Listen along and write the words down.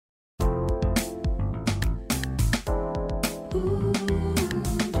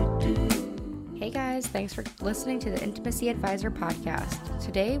Hey guys, thanks for listening to the Intimacy Advisor podcast.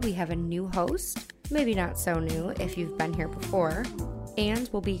 Today we have a new host, maybe not so new if you've been here before, and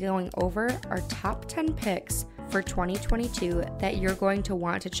we'll be going over our top 10 picks for 2022 that you're going to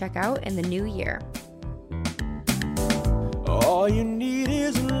want to check out in the new year. All you need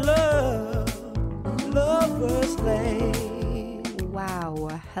is love, Lover's Lane.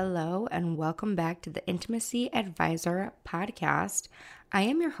 Wow, hello and welcome back to the Intimacy Advisor podcast. I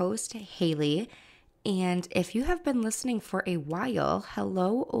am your host, Haley, and if you have been listening for a while,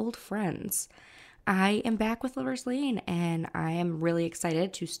 hello, old friends. I am back with Lover's Lane, and I am really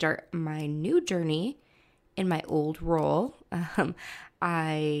excited to start my new journey in my old role.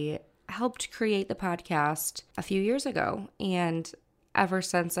 I helped create the podcast a few years ago, and ever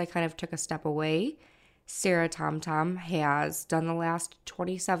since I kind of took a step away, Sarah TomTom has done the last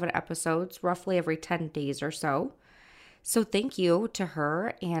 27 episodes, roughly every 10 days or so. So thank you to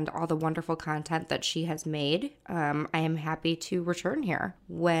her and all the wonderful content that she has made. I am happy to return here.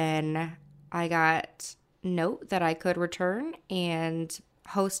 When I got note that I could return and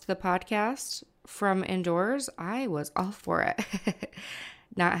host the podcast from indoors, I was all for it.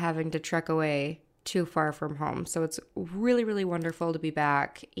 Not having to trek away too far from home. So it's really, really wonderful to be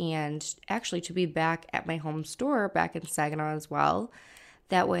back, and actually to be back at my home store back in Saginaw as well.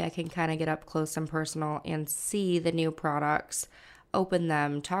 That way I can kind of get up close and personal and see the new products, open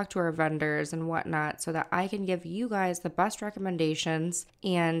them, talk to our vendors and whatnot, so that I can give you guys the best recommendations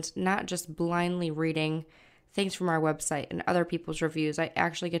and not just blindly reading things from our website and other people's reviews. I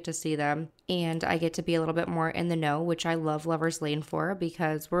actually get to see them, and I get to be a little bit more in the know, which I love Lover's Lane for,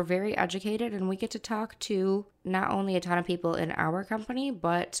 because we're very educated and we get to talk to not only a ton of people in our company,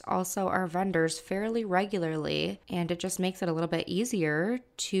 but also our vendors fairly regularly. And it just makes it a little bit easier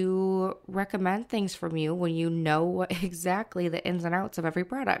to recommend things from you when you know exactly the ins and outs of every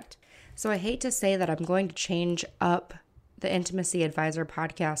product. So I hate to say that I'm going to change up the Intimacy Advisor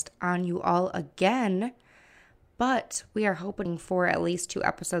podcast on you all again, but we are hoping for at least 2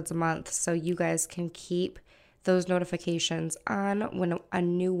 episodes a month, so you guys can keep those notifications on when a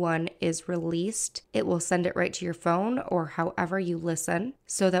new one is released. It will send it right to your phone or however you listen,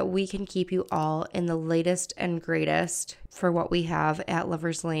 so that we can keep you all in the latest and greatest for what we have at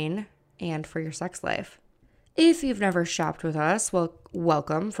Lover's Lane and for your sex life. If you've never shopped with us, well,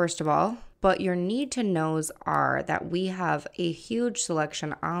 welcome, first of all. But your need to knows are that we have a huge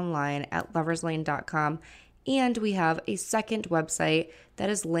selection online at loverslane.com. And we have a second website that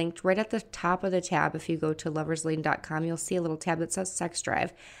is linked right at the top of the tab. If you go to loverslane.com, you'll see a little tab that says Sex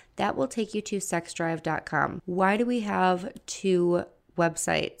Drive. That will take you to sexdrive.com. Why do we have 2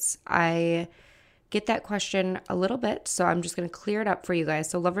 websites? I get that question a little bit, so I'm just going to clear it up for you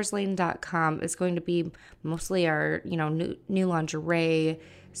guys. So loverslane.com is going to be mostly our, new lingerie,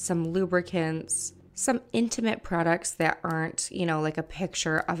 some lubricants, some intimate products that aren't, like a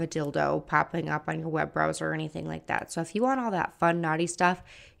picture of a dildo popping up on your web browser or anything like that. So if you want all that fun, naughty stuff,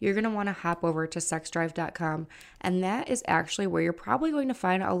 you're going to want to hop over to sexdrive.com. And that is actually where you're probably going to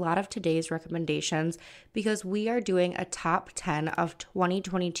find a lot of today's recommendations, because we are doing a top 10 of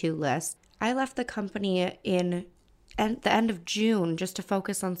 2022 list. I left the company at the end of June just to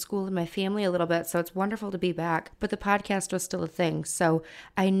focus on school and my family a little bit, so it's wonderful to be back. But the podcast was still a thing, so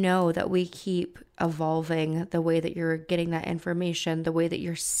I know that we keep evolving the way that you're getting that information, the way that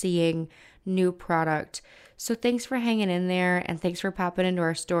you're seeing new product. So thanks for hanging in there, and thanks for popping into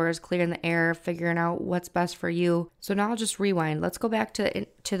our stores, clearing the air, figuring out what's best for you. So now I'll just rewind. Let's go back to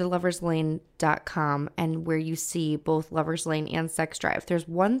the loverslane.com, and where you see both Lover's Lane and Sex Drive. There's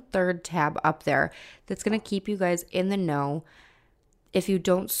 1/3 tab up there that's going to keep you guys in the know. If you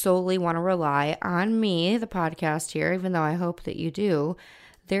don't solely want to rely on me, the podcast here, even though I hope that you do,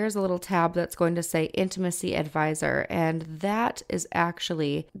 there's a little tab that's going to say Intimacy Advisor, and that is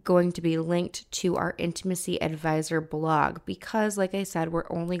actually going to be linked to our Intimacy Advisor blog, because like I said, we're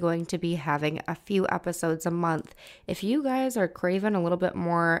only going to be having a few episodes a month. If you guys are craving a little bit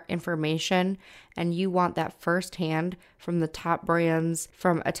more information and you want that firsthand from the top brands,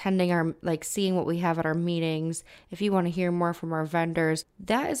 from attending our, seeing what we have at our meetings, if you want to hear more from our vendors,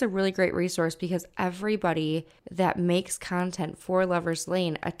 that is a really great resource, because everybody that makes content for Lover's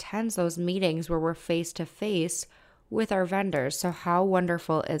Lane attends those meetings where we're face to face with our vendors. So how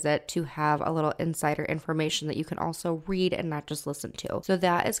wonderful is it to have a little insider information that you can also read and not just listen to? So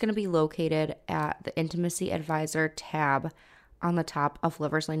that is going to be located at the Intimacy Advisor tab on the top of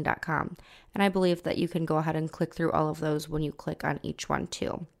loverslane.com. And I believe that you can go ahead and click through all of those when you click on each one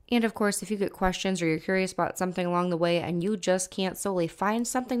too. And of course, if you get questions or you're curious about something along the way and you just can't solely find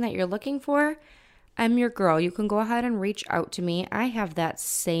something that you're looking for, I'm your girl. You can go ahead and reach out to me. I have that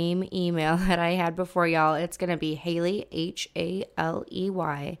same email that I had before, y'all. It's going to be Haley, Haley,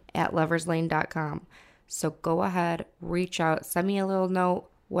 @loverslane.com. So go ahead, reach out, send me a little note,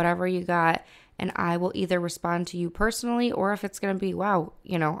 whatever you got, and I will either respond to you personally, or if it's going to be, wow,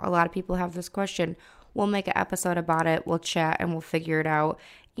 a lot of people have this question, we'll make an episode about it, we'll chat, and we'll figure it out,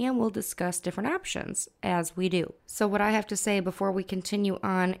 and we'll discuss different options as we do. So what I have to say before we continue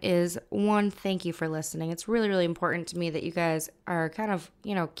on is, one, thank you for listening. It's really, really important to me that you guys are kind of,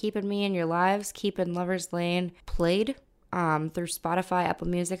 keeping me in your lives, keeping Lover's Lane played through Spotify, Apple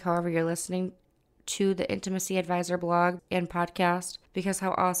Music, however you're listening to the Intimacy Advisor blog and podcast, because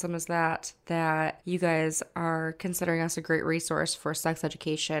how awesome is that you guys are considering us a great resource for sex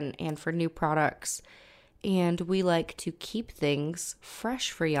education and for new products. And we like to keep things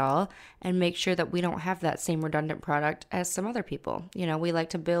fresh for y'all and make sure that we don't have that same redundant product as some other people. We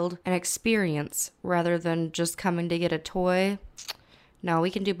like to build an experience rather than just coming to get a toy. No,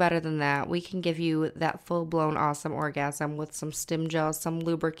 we can do better than that. We can give you that full-blown awesome orgasm with some stim gels, some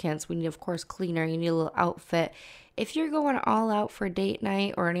lubricants. We need, of course, cleaner. You need a little outfit. If you're going all out for a date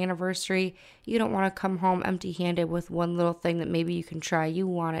night or an anniversary, you don't want to come home empty-handed with one little thing that maybe you can try. You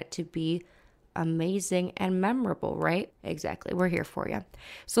want it to be amazing and memorable, right? Exactly. We're here for you.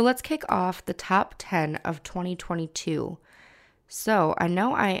 So let's kick off the top 10 of 2022. So I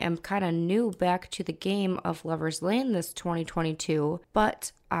know I am kind of new back to the game of Lover's Lane this 2022,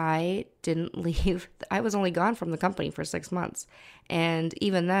 but I didn't leave. I was only gone from the company for 6 months. And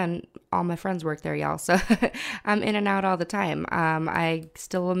even then, all my friends work there, y'all. So I'm in and out all the time. I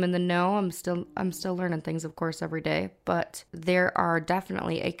still am in the know. I'm still learning things, of course, every day. But there are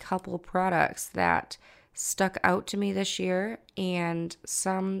definitely a couple products that stuck out to me this year, and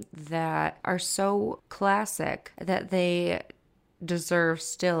some that are so classic that they deserve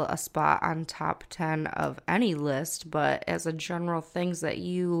still a spot on top 10 of any list, but as a general things that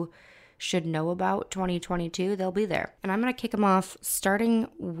you should know about 2022, they'll be there. And I'm going to kick them off starting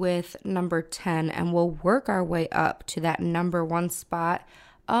with number 10, and we'll work our way up to that number 1 spot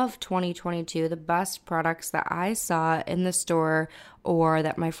of 2022, the best products that I saw in the store or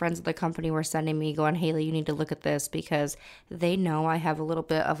that my friends at the company were sending me going, Haley, you need to look at this, because they know I have a little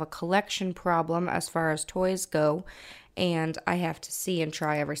bit of a collection problem as far as toys go. And I have to see and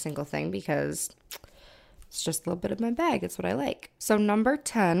try every single thing because it's just a little bit of my bag. It's what I like. So number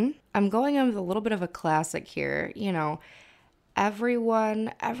 10, I'm going in with a little bit of a classic here.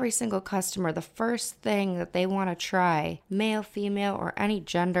 Every single customer, the first thing that they want to try, male, female, or any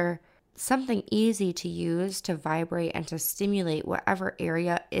gender, something easy to use to vibrate and to stimulate whatever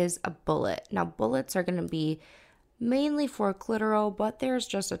area is a bullet. Now, bullets are going to be mainly for clitoral, but there's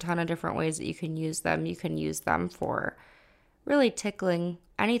just a ton of different ways that you can use them. You can use them for really tickling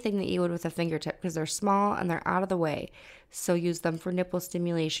anything that you would with a fingertip, because they're small and they're out of the way. So use them for nipple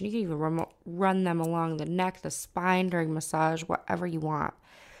stimulation. You can even run them along the neck, the spine during massage, whatever you want.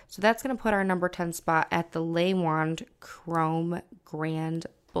 So that's going to put our number 10 spot at the Leywand Chrome Grand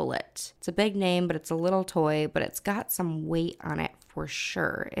Bullet. It's a big name, but it's a little toy, but it's got some weight on it for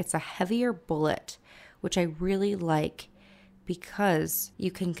sure. It's a heavier bullet, which I really like because you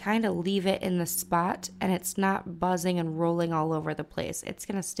can kind of leave it in the spot and it's not buzzing and rolling all over the place. It's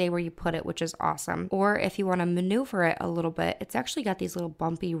going to stay where you put it, which is awesome. Or if you want to maneuver it a little bit, it's actually got these little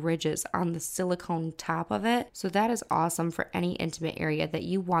bumpy ridges on the silicone top of it. So that is awesome for any intimate area that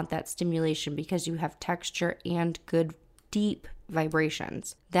you want that stimulation, because you have texture and good deep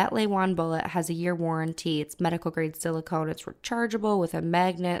vibrations. That Leywand bullet has a 1-year warranty. It's medical grade silicone. It's rechargeable with a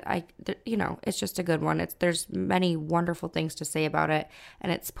magnet. It's just a good one. There's many wonderful things to say about it,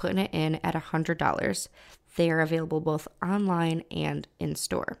 and it's putting it in at $100. They are available both online and in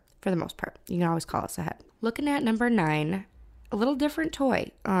store for the most part. You can always call us ahead. Looking at number 9, a little different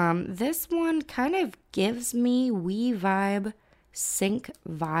toy. This one kind of gives me WeVibe Sync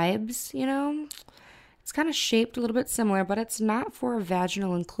vibes, It's kind of shaped a little bit similar, but it's not for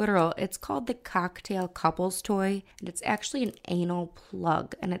vaginal and clitoral. It's called the Cocktail Couples toy, and it's actually an anal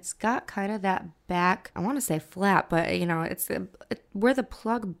plug, and it's got kind of that back, I want to say flat, but it's where the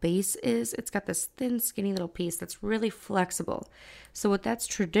plug base is. It's got this thin, skinny little piece that's really flexible. So what that's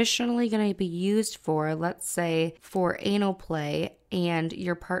traditionally going to be used for, let's say for anal play, and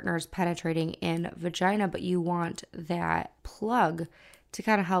your partner's penetrating in vagina, but you want that plug to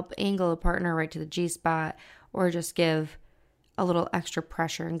kind of help angle a partner right to the G-spot, or just give a little extra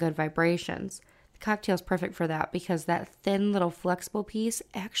pressure and good vibrations. The cocktail's perfect for that, because that thin little flexible piece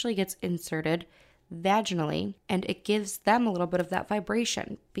actually gets inserted vaginally, and it gives them a little bit of that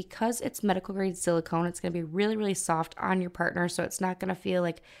vibration. Because it's medical grade silicone, it's going to be really, really soft on your partner, so it's not going to feel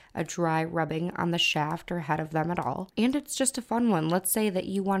like a dry rubbing on the shaft or head of them at all. And it's just a fun one. Let's say that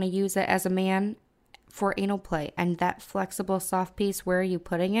you want to use it as a man for anal play, and that flexible soft piece, where are you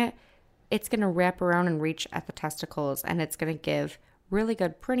putting it? It's going to wrap around and reach at the testicles, and it's going to give really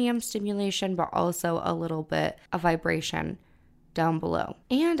good perineum stimulation, but also a little bit of vibration down below.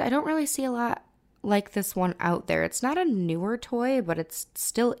 And I don't really see a lot like this one out there. It's not a newer toy, but it's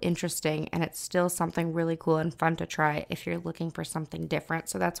still interesting, and it's still something really cool and fun to try if you're looking for something different.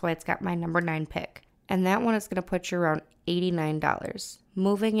 So that's why it's got my number 9 pick. And that one is going to put you around $89.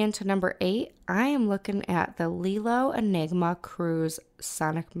 Moving into number 8, I am looking at the LELO Enigma Cruise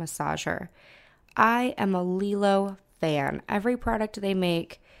Sonic Massager. I am a LELO fan. Every product they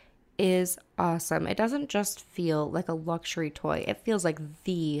make is awesome. It doesn't just feel like a luxury toy. It feels like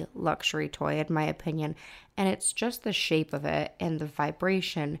the luxury toy, in my opinion. And it's just the shape of it and the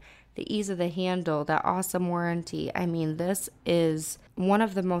vibration, the ease of the handle, that awesome warranty. I mean, this is one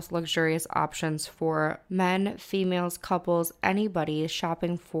of the most luxurious options for men, females, couples, anybody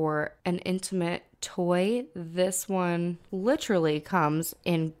shopping for an intimate toy. This one literally comes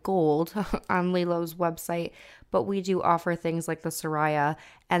in gold on LELO's website, but we do offer things like the Soraya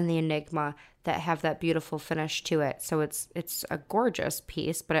and the Enigma that have that beautiful finish to it. So it's a gorgeous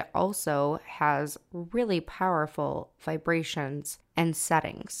piece, but it also has really powerful vibrations and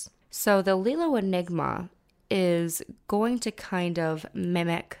settings. So the LELO Enigma is going to kind of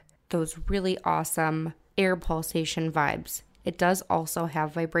mimic those really awesome air pulsation vibes. It does also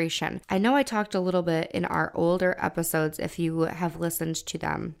have vibration. I know I talked a little bit in our older episodes, if you have listened to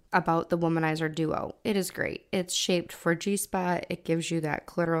them, about the Womanizer Duo. It is great. It's shaped for G-spot. It gives you that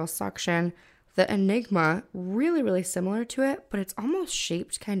clitoral suction. The Enigma, really, really similar to it, but it's almost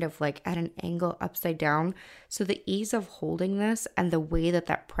shaped kind of like at an angle upside down. So the ease of holding this and the way that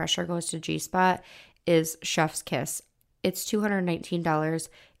that pressure goes to G-spot is chef's kiss. It's $219.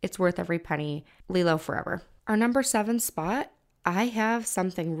 It's worth every penny. LELO forever. Our number 7 spot, I have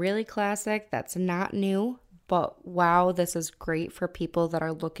something really classic that's not new, but wow, this is great for people that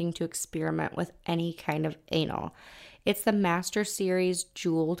are looking to experiment with any kind of anal. It's the Master Series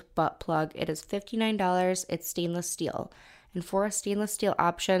Jeweled Butt Plug. It is $59. It's stainless steel. And for a stainless steel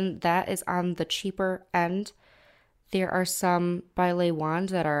option, that is on the cheaper end. There are some by Lewan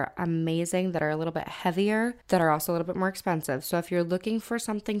that are amazing, that are a little bit heavier, that are also a little bit more expensive. So if you're looking for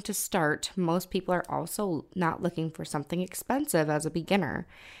something to start, most people are also not looking for something expensive as a beginner.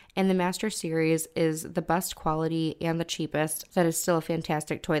 And the Master Series is the best quality and the cheapest. That is still a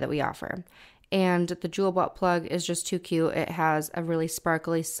fantastic toy that we offer. And the Jewel Butt Plug is just too cute. It has a really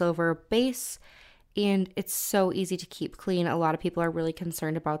sparkly silver base, and it's so easy to keep clean. A lot of people are really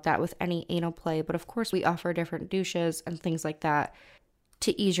concerned about that with any anal play, but of course we offer different douches and things like that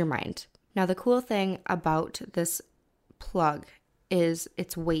to ease your mind. Now, the cool thing about this plug is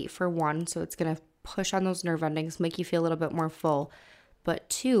its weight, for one, so it's going to push on those nerve endings, make you feel a little bit more full. But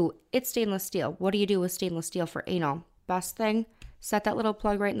 2, it's stainless steel. What do you do with stainless steel for anal? Best thing, set that little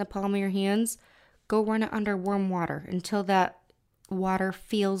plug right in the palm of your hands, go run it under warm water until that water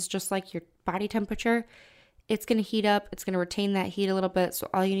feels just like your body temperature. It's going to heat up. It's going to retain that heat a little bit. So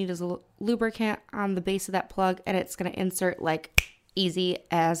all you need is a lubricant on the base of that plug, and it's going to insert like easy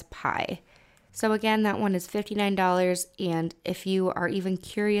as pie. So again, that one is $59. And if you are even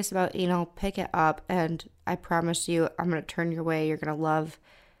curious about anal, pick it up. And I promise you, I'm going to turn your way. You're going to love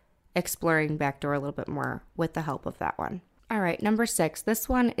exploring Backdoor a little bit more with the help of that one. All right, number 6. This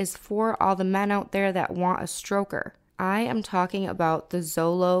one is for all the men out there that want a stroker. I am talking about the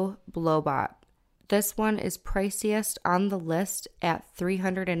Zolo Blowbot. This one is priciest on the list at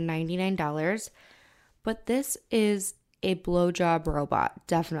 $399, but this is a blowjob robot,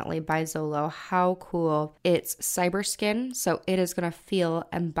 definitely, by Zolo. How cool. It's cyber skin, so it is going to feel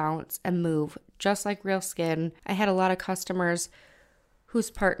and bounce and move just like real skin. I had a lot of customers whose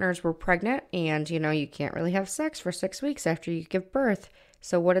partners were pregnant, and you can't really have sex for 6 weeks after you give birth.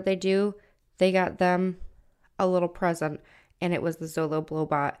 So what did they do? They got them a little present, and it was the Zolo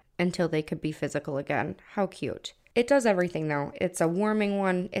Blowbot until they could be physical again. How cute. It does everything though. It's a warming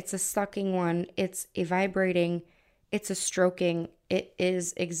one, it's a sucking one, it's a vibrating, it's a stroking. It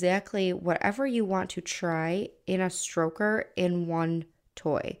is exactly whatever you want to try in a stroker in one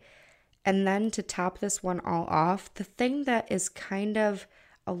toy. And then to top this one all off, the thing that is kind of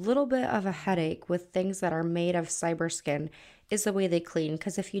a little bit of a headache with things that are made of cyber skin is the way they clean.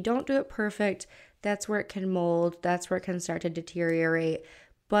 Because if you don't do it perfect, that's where it can mold, that's where it can start to deteriorate.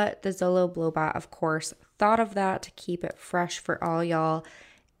 But the Zolo Blowbot, of course, thought of that to keep it fresh for all y'all.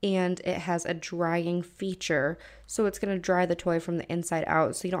 and it has a drying feature. So it's going to dry the toy from the inside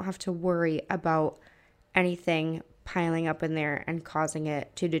out. So you don't have to worry about anything piling up in there and causing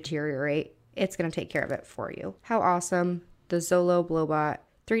it to deteriorate. It's going to take care of it for you. How awesome. The Zolo Blowbot,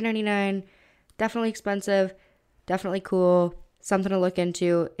 $3.99. Definitely expensive. Definitely cool. Something to look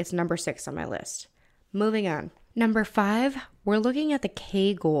into. It's number 6 on my list. Moving on. Number 5, we're looking at the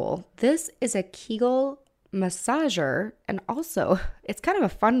Kegel. This is a Kegel massager, and also it's kind of a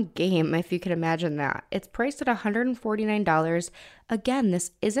fun game if you can imagine that. It's priced at $149. Again,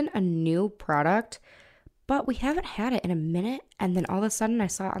 this isn't a new product, but we haven't had it in a minute, and then all of a sudden I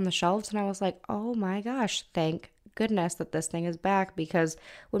saw it on the shelves and I was like, oh my gosh, thank goodness that this thing is back, because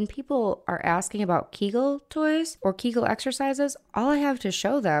when people are asking about Kegel toys or Kegel exercises, all I have to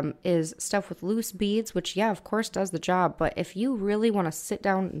show them is stuff with loose beads, which yeah, of course does the job, but if you really want to sit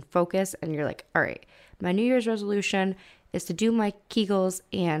down and focus and you're like, all right, my New Year's resolution is to do my Kegels,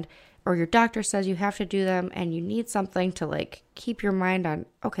 and or your doctor says you have to do them and you need something to like keep your mind on,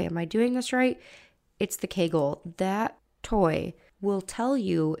 okay, am I doing this right? It's the Kegel. That toy will tell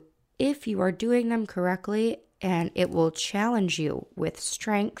you if you are doing them correctly, and it will challenge you with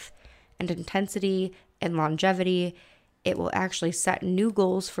strength and intensity and longevity. It will actually set new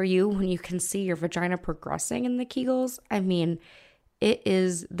goals for you when you can see your vagina progressing in the Kegels. I mean, it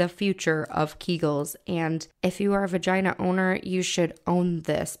is the future of Kegels, and if you are a vagina owner, you should own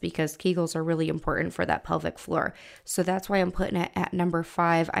this because Kegels are really important for that pelvic floor. So that's why I'm putting it at number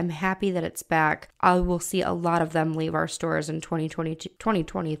 5. I'm happy that it's back. I will see a lot of them leave our stores in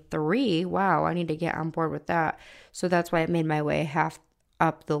 2023. Wow, I need to get on board with that. So that's why it made my way half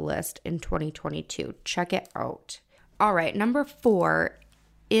up the list in 2022. Check it out. All right, number 4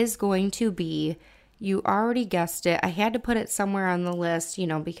 is going to be, you already guessed it. I had to put it somewhere on the list,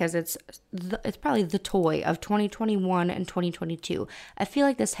 because it's probably the toy of 2021 and 2022. I feel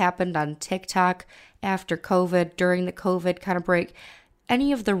like this happened on TikTok after COVID, during the COVID kind of break.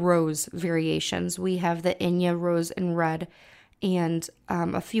 Any of the rose variations. We have the Inya Rose in Red and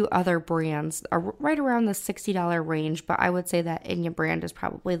a few other brands are right around the $60 range, but I would say that Inya brand is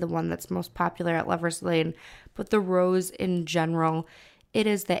probably the one that's most popular at Lover's Lane. But the rose in general, it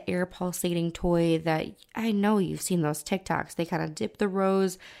is the air pulsating toy that I know you've seen those TikToks. They kind of dip the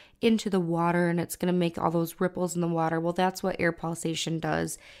rose into the water and it's going to make all those ripples in the water. Well, that's what air pulsation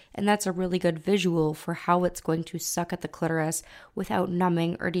does. And that's a really good visual for how it's going to suck at the clitoris without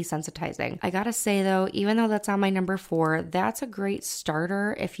numbing or desensitizing. I gotta say though, even though that's on my number 4, that's a great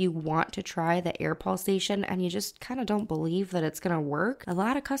starter if you want to try the air pulsation and you just kind of don't believe that it's going to work. A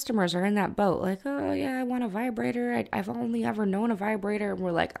lot of customers are in that boat. Like, oh yeah, I want a vibrator. I've only ever known a vibrator. And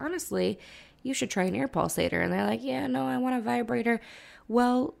we're like, honestly, you should try an air pulsator. And they're like, yeah, no, I want a vibrator.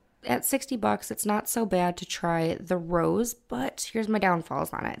 Well, at $60, it's not so bad to try the rose, but here's my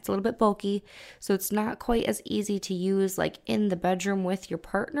downfalls on it. It's a little bit bulky, so it's not quite as easy to use like in the bedroom with your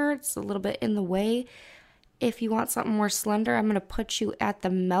partner. It's a little bit in the way. If you want something more slender, I'm going to put you at the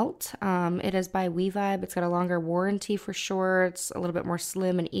Melt. It is by WeVibe. It's got a longer warranty for sure. It's a little bit more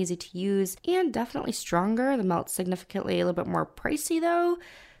slim and easy to use and definitely stronger. The Melt's significantly a little bit more pricey though.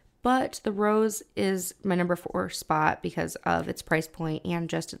 But the Rose is my number 4 spot because of its price point and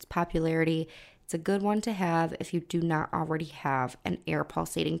just its popularity. It's a good one to have if you do not already have an air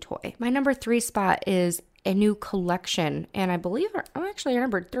pulsating toy. My number 3 spot is a new collection. And I believe, actually our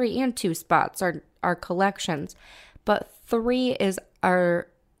number 3 and 2 spots are collections. But 3 is our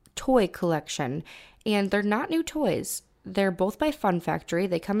toy collection. And they're not new toys. They're both by Fun Factory.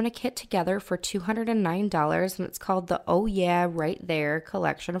 They come in a kit together for $209, and it's called the Oh Yeah Right There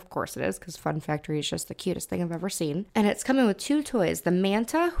collection. Of course it is, because Fun Factory is just the cutest thing I've ever seen. And it's coming with 2 toys, the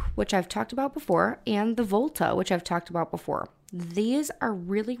Manta, which I've talked about before, and the Volta, which I've talked about before. These are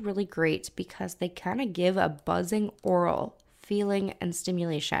really, really great because they kind of give a buzzing oral feeling and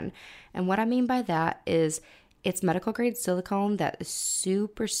stimulation. And what I mean by that is it's medical grade silicone that is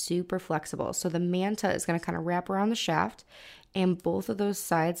super, super flexible. So the Manta is going to kind of wrap around the shaft, and both of those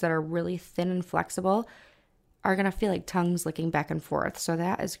sides that are really thin and flexible are going to feel like tongues licking back and forth. So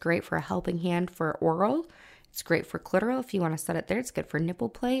that is great for a helping hand for oral. It's great for clitoral if you want to set it there. It's good for nipple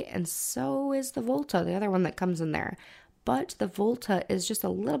play, and so is the Volta, the other one that comes in there. But the Volta is just a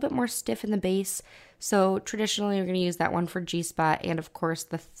little bit more stiff in the base. So traditionally, we're going to use that one for G-spot, and of course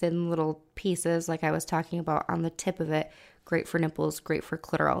the thin little pieces like I was talking about on the tip of it. Great for nipples, great for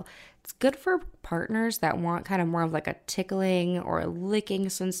clitoral. It's good for partners that want kind of more of like a tickling or a licking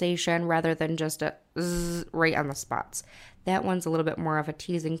sensation rather than just a zzz right on the spots. That one's a little bit more of a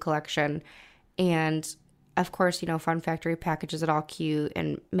teasing collection, and Of course, Fun Factory packages it all cute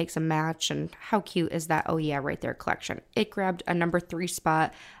and makes a match. And how cute is that? Oh, yeah, right there, collection. It grabbed a number 3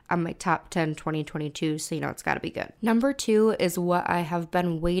 spot on my top 10 2022, so it's got to be good. Number 2 is what I have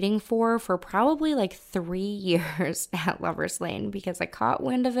been waiting for probably like 3 years at Lover's Lane, because I caught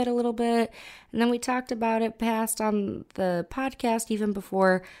wind of it a little bit. And then we talked about it past on the podcast even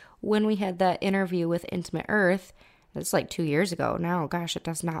before when we had that interview with Intimate Earth. It's like 2 years ago now. Gosh, it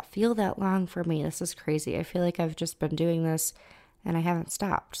does not feel that long for me. This is crazy. I feel like I've just been doing this and I haven't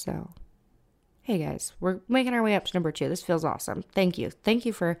stopped. So, hey guys, we're making our way up to number 2. This feels awesome. Thank you. Thank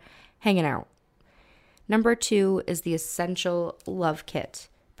you for hanging out. Number 2 is the Essential Love Kit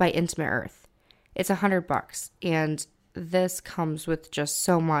by Intimate Earth. It's $100 and this comes with just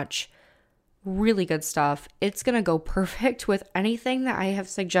so much really good stuff. It's going to go perfect with anything that I have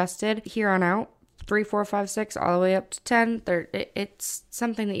suggested here on out. 3, 4, 5, 6, all the way up to 10. It's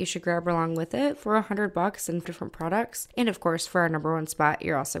something that you should grab along with it for $100 in different products. And of course, for our number 1 spot,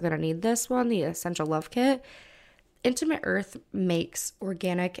 you're also going to need this one, the Essential Love Kit. Intimate Earth makes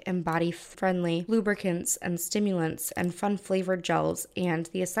organic and body-friendly lubricants and stimulants and fun flavored gels, and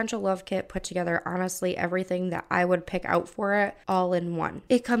the Essential Love Kit put together honestly everything that I would pick out for it all in one.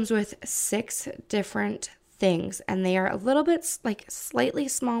 It comes with 6 different things, and they are a little bit slightly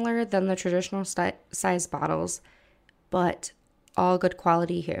smaller than the traditional size bottles, but all good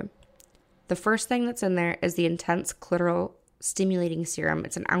quality here. The first thing that's in there is the Intense Clitoral Stimulating Serum.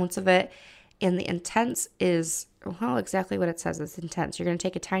 It's an ounce of it, and the Intense is, well, exactly what it says. It's intense. You're going to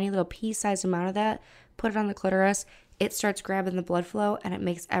take a tiny little pea-sized amount of that, put it on the clitoris. It starts grabbing the blood flow, and it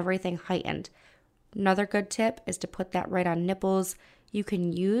makes everything heightened. Another good tip is to put that right on nipples. You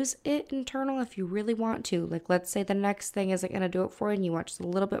can use it internal if you really want to. Like, let's say the next thing isn't going to do it for you and you want just a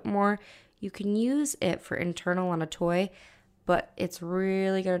little bit more. You can use it for internal on a toy, but it's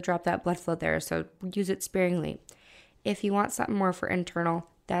really going to drop that blood flow there, so use it sparingly. If you want something more for internal,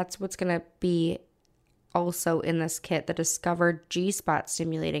 that's what's going to be also in this kit, the Discover G-Spot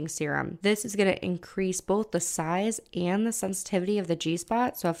Stimulating Serum. This is going to increase both the size and the sensitivity of the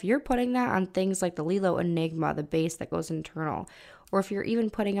G-Spot. So if you're putting that on things like the Lilo Enigma, the base that goes internal, or if you're even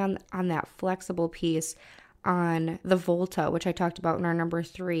putting on that flexible piece on the Volta, which I talked about in our number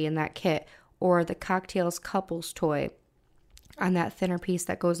 3 in that kit, or the Cocktails Couples toy on that thinner piece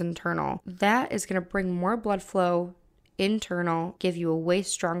that goes internal, that is going to bring more blood flow internal, give you a way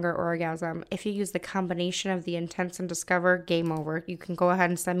stronger orgasm. If you use the combination of the Intense and Discover, game over. You can go ahead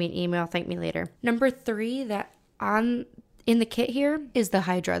and send me an email, thank me later. Number 3 that in the kit here is the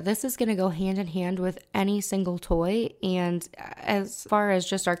Hydra. This is going to go hand in hand with any single toy, and as far as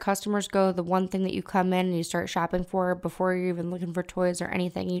just our customers go, the one thing that you come in and you start shopping for before you're even looking for toys or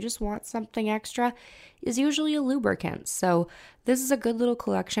anything, you just want something extra, is usually a lubricant. So this is a good little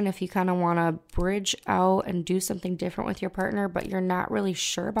collection if you kind of want to bridge out and do something different with your partner, but you're not really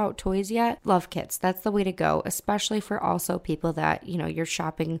sure about toys yet. Love kits, that's the way to go, especially for also people that, you're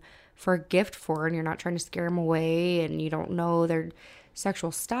shopping for a gift for and you're not trying to scare them away and you don't know their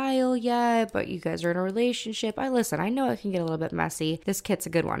sexual style yet, but you guys are in a relationship. I know it can get a little bit messy. This kit's a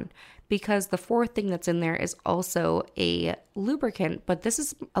good one because the 4th thing that's in there is also a lubricant, but this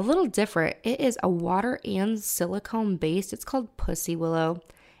is a little different. It is a water and silicone based. It's called Pussy Willow.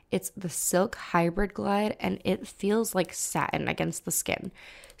 It's the Silk Hybrid Glide, and it feels like satin against the skin.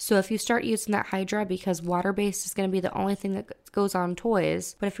 So if you start using that Hydra, because water-based is going to be the only thing that goes on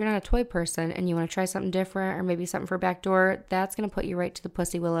toys, but if you're not a toy person and you want to try something different or maybe something for backdoor, that's going to put you right to the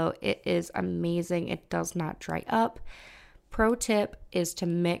Pussy Willow. It is amazing. It does not dry up. Pro tip is to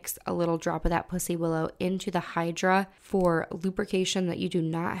mix a little drop of that Pussy Willow into the Hydra for lubrication that you do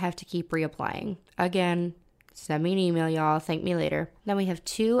not have to keep reapplying. Again, send me an email, y'all. Thank me later. Then we have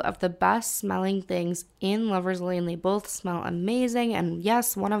 2 of the best smelling things in Lover's Lane. They both smell amazing. And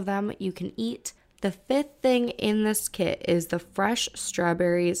yes, one of them you can eat. The 5th thing in this kit is the Fresh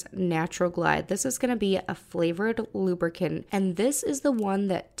Strawberries Natural Glide. This is going to be a flavored lubricant. And this is the one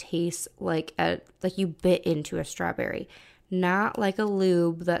that tastes like you bit into a strawberry. Not like a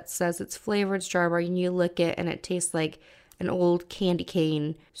lube that says it's flavored strawberry and you lick it and it tastes like an old candy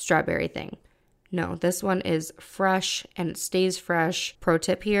cane strawberry thing. No, this one is fresh and it stays fresh. Pro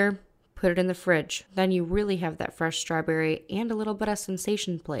tip here, put it in the fridge. Then you really have that fresh strawberry and a little bit of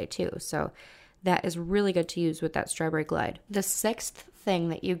sensation play too. So that is really good to use with that Strawberry Glide. The 6th thing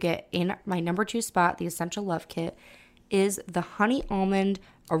that you get in my number 2 spot, the Essential Love Kit, is the Honey Almond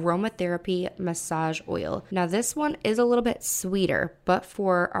Aromatherapy Massage Oil. Now this one is a little bit sweeter, but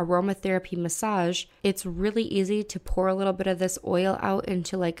for aromatherapy massage, it's really easy to pour a little bit of this oil out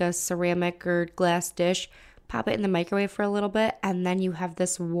into like a ceramic or glass dish, pop it in the microwave for a little bit, and then you have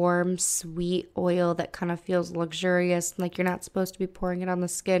this warm, sweet oil that kind of feels luxurious, like you're not supposed to be pouring it on the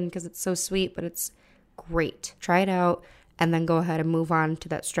skin because it's so sweet, but it's great. Try it out, and then go ahead and move on to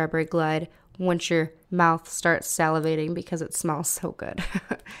that Strawberry Glide once your mouth starts salivating because it smells so good.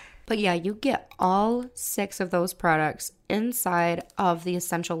 But yeah, you get all 6 of those products inside of the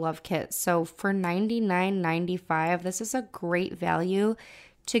Essential Love Kit. So for $99.95, this is a great value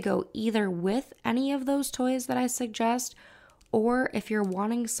to go either with any of those toys that I suggest, or if you're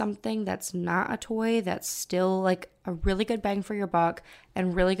wanting something that's not a toy, that's still like a really good bang for your buck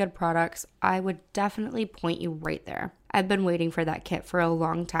and really good products, I would definitely point you right there. I've been waiting for that kit for a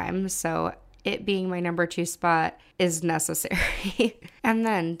long time, so it being my number 2 spot is necessary. And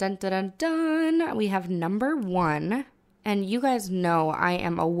then, dun dun dun dun, we have number 1. And you guys know I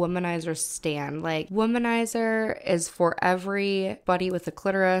am a womanizer stan. Like, womanizer is for everybody with a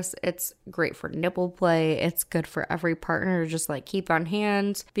clitoris. It's great for nipple play. It's good for every partner to just like keep on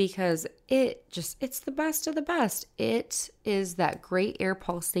hand because it's the best of the best. It is that great air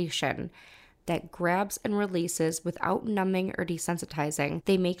pulsation that grabs and releases without numbing or desensitizing.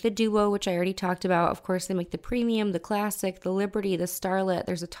 They make the Duo, which I already talked about. Of course, they make the Premium, the Classic, the Liberty, the Starlet.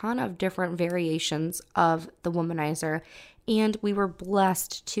 There's a ton of different variations of the Womanizer. And we were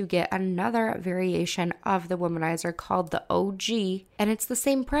blessed to get another variation of the Womanizer called the OG, and it's the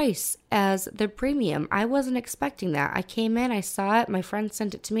same price as the Premium. I wasn't expecting that. I came in, I saw it, my friend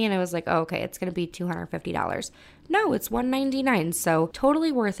sent it to me, and I was like, oh, okay, it's going to be $250. No, it's $199, so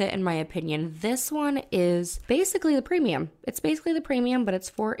totally worth it in my opinion. This one is basically the Premium. It's basically the Premium, but it's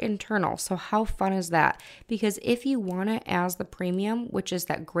for internal, so how fun is that? Because if you want it as the Premium, which is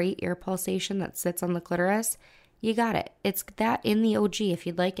that great air pulsation that sits on the clitoris, you got it. It's that in the OG if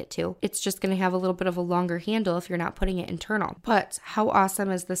you'd like it to. It's just going to have a little bit of a longer handle if you're not putting it internal. But how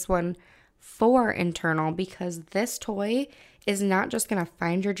awesome is this one for internal? Because this toy is not just going to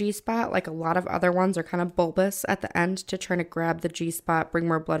find your G-spot like a lot of other ones are kind of bulbous at the end to try to grab the G-spot, bring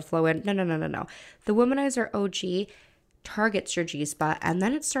more blood flow in. No. The Womanizer OG targets your G-spot and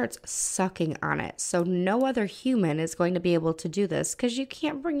then it starts sucking on it. So no other human is going to be able to do this because you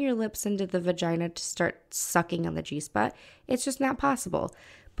can't bring your lips into the vagina to start sucking on the G-spot. It's just not possible.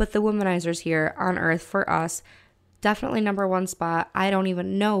 But the Womanizers here on Earth for us, definitely number 1 spot. I don't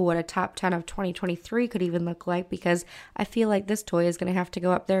even know what a top 10 of 2023 could even look like because I feel like this toy is going to have to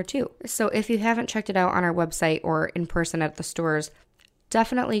go up there too. So if you haven't checked it out on our website or in person at the stores,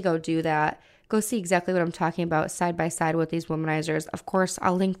 definitely go do that. Go see exactly what I'm talking about side by side with these Womanizers. Of course,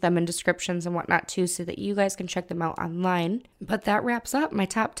 I'll link them in descriptions and whatnot too so that you guys can check them out online. But that wraps up my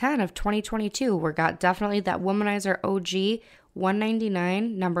top 10 of 2022. We got definitely that Womanizer OG,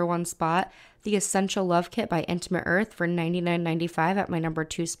 $199, number 1 spot. The Essential Love Kit by Intimate Earth for $99.95 at my number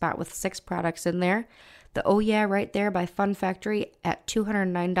 2 spot with 6 products in there. The Oh Yeah Right There by Fun Factory at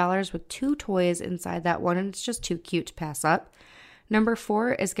 $209 with 2 toys inside that one, and it's just too cute to pass up. Number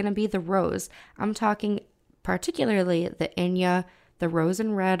 4 is going to be the Rose. I'm talking particularly the Inya, the Rose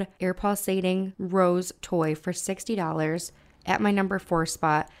and Red air pulsating Rose toy for $60 at my number 4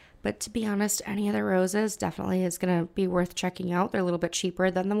 spot. But to be honest, any of the Roses definitely is going to be worth checking out. They're a little bit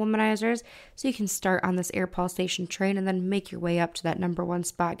cheaper than the Womanizers. So you can start on this air pulsation train and then make your way up to that number 1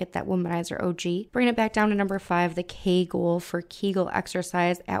 spot. Get that Womanizer OG. Bring it back down to number 5, the Kegel for Kegel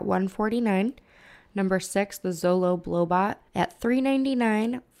exercise at $149. Number 6, the Zolo Blowbot at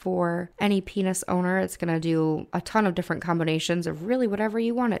 $399 for any penis owner. It's going to do a ton of different combinations of really whatever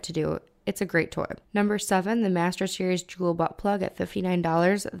you want it to do. It's a great toy. Number 7, the Master Series Jewel Butt Plug at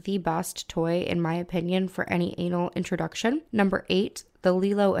 $59. The best toy, in my opinion, for any anal introduction. Number 8, the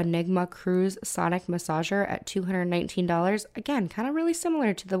Lilo Enigma Cruise Sonic Massager at $219. Again, kind of really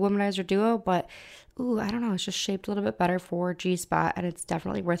similar to the Womanizer Duo, but I don't know, it's just shaped a little bit better for G-spot, and it's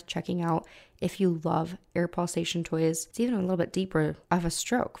definitely worth checking out if you love air pulsation toys. It's even a little bit deeper of a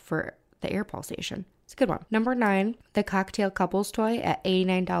stroke for the air pulsation. It's a good one. Number 9, the Cocktail Couples toy at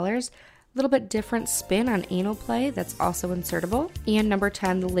 $89. A little bit different spin on anal play that's also insertable. And number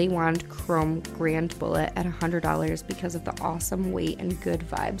 10, the Leywand Chrome Grand Bullet at $100 because of the awesome weight and good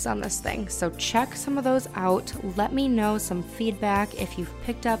vibes on this thing. So check some of those out. Let me know some feedback if you've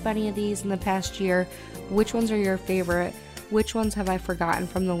picked up any of these in the past year. Which ones are your favorite? Which ones have I forgotten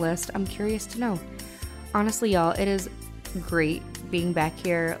from the list? I'm curious to know. Honestly, y'all, it is great being back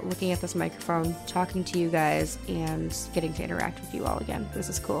here, looking at this microphone, talking to you guys, and getting to interact with you all again. This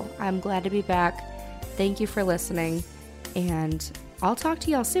is cool. I'm glad to be back. Thank you for listening, and I'll talk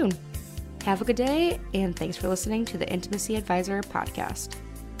to y'all soon. Have a good day, and thanks for listening to the Intimacy Advisor podcast.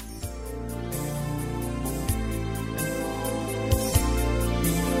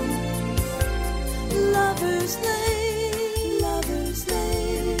 Love Lover's Lane.